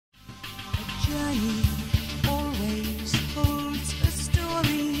journey always holds a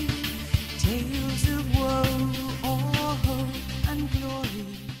story, tales of woe or hope and glory.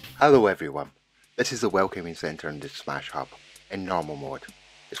 Hello everyone, this is the Welcoming Centre in the DaSmash Hub, in normal mode.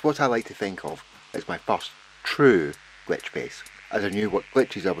 It's what I like to think of as my first true glitch base, as I knew what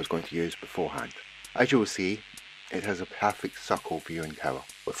glitches I was going to use beforehand. As you will see, it has a perfect circle viewing tower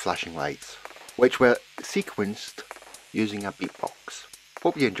with flashing lights, which were sequenced using a beatbox.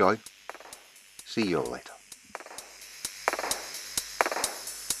 Hope you enjoy. See you all later.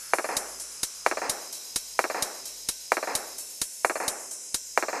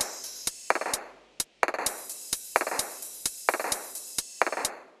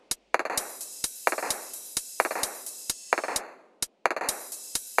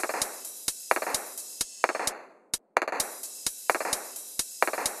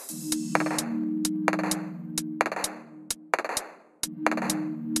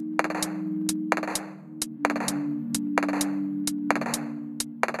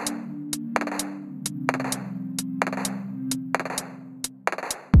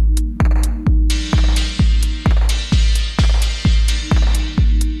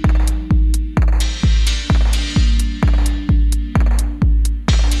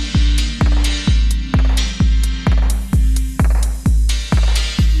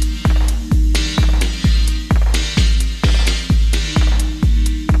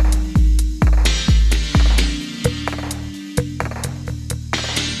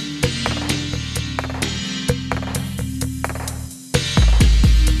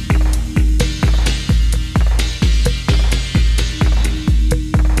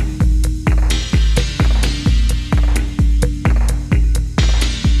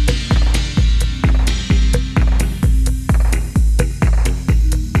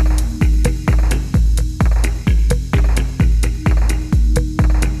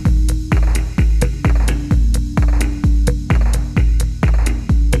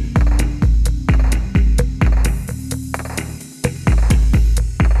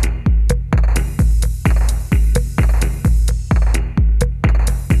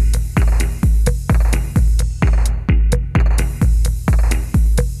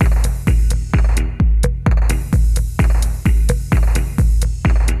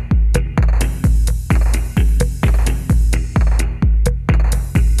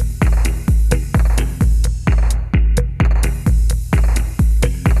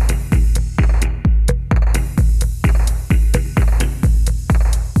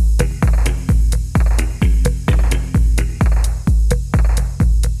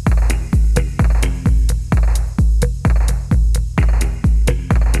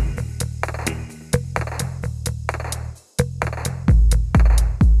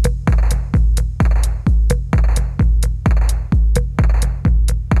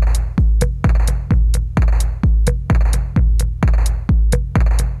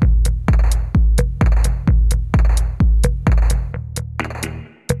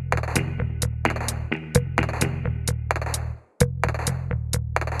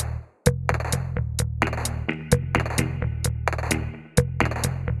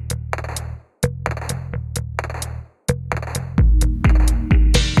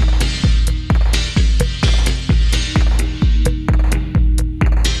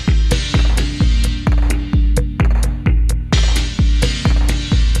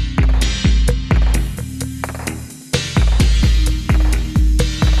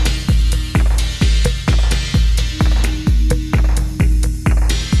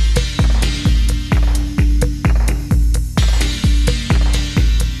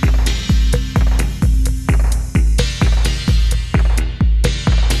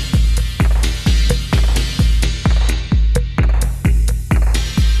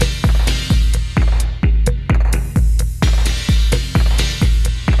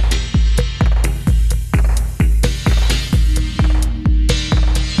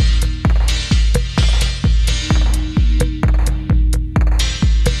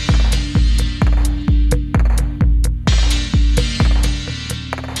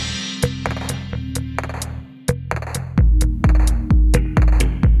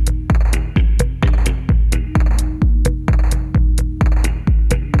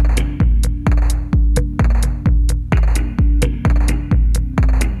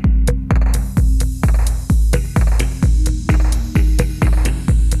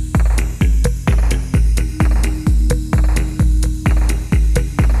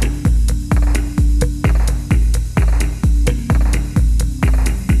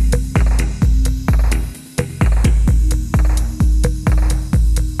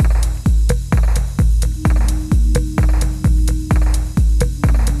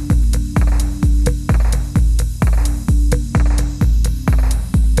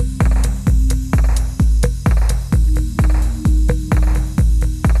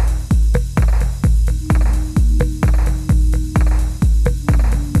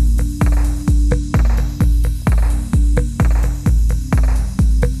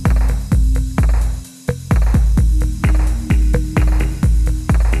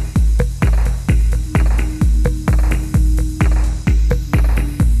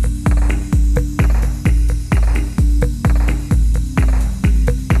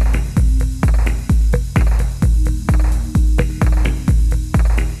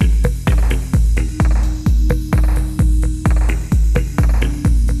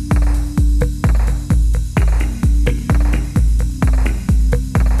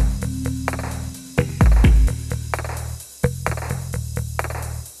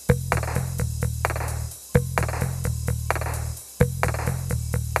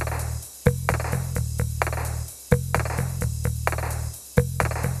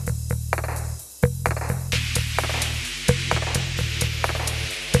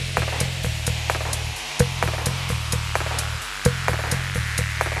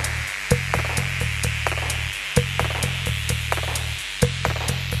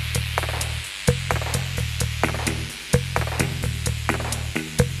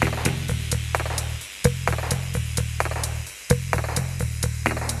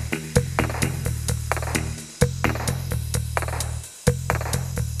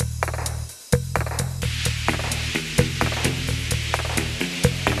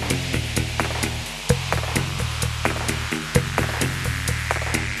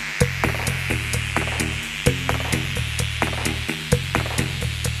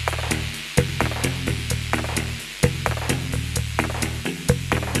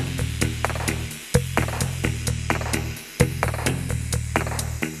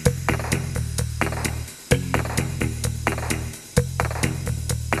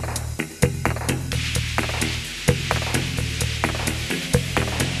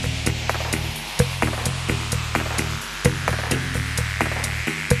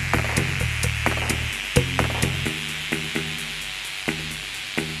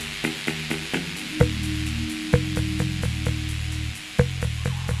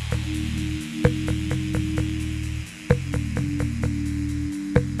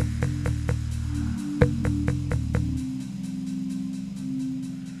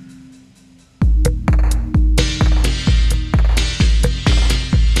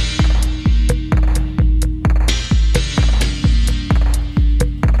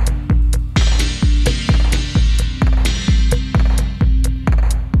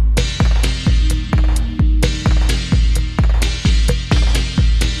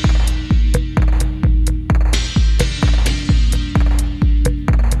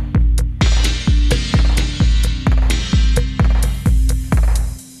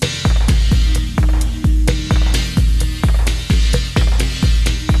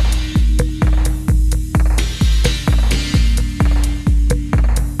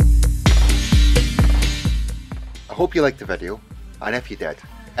 Hope you liked the video, and if you did,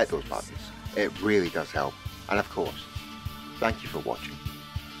 hit those buttons. It really does help. And of course, thank you for watching.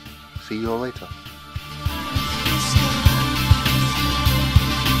 See you all later.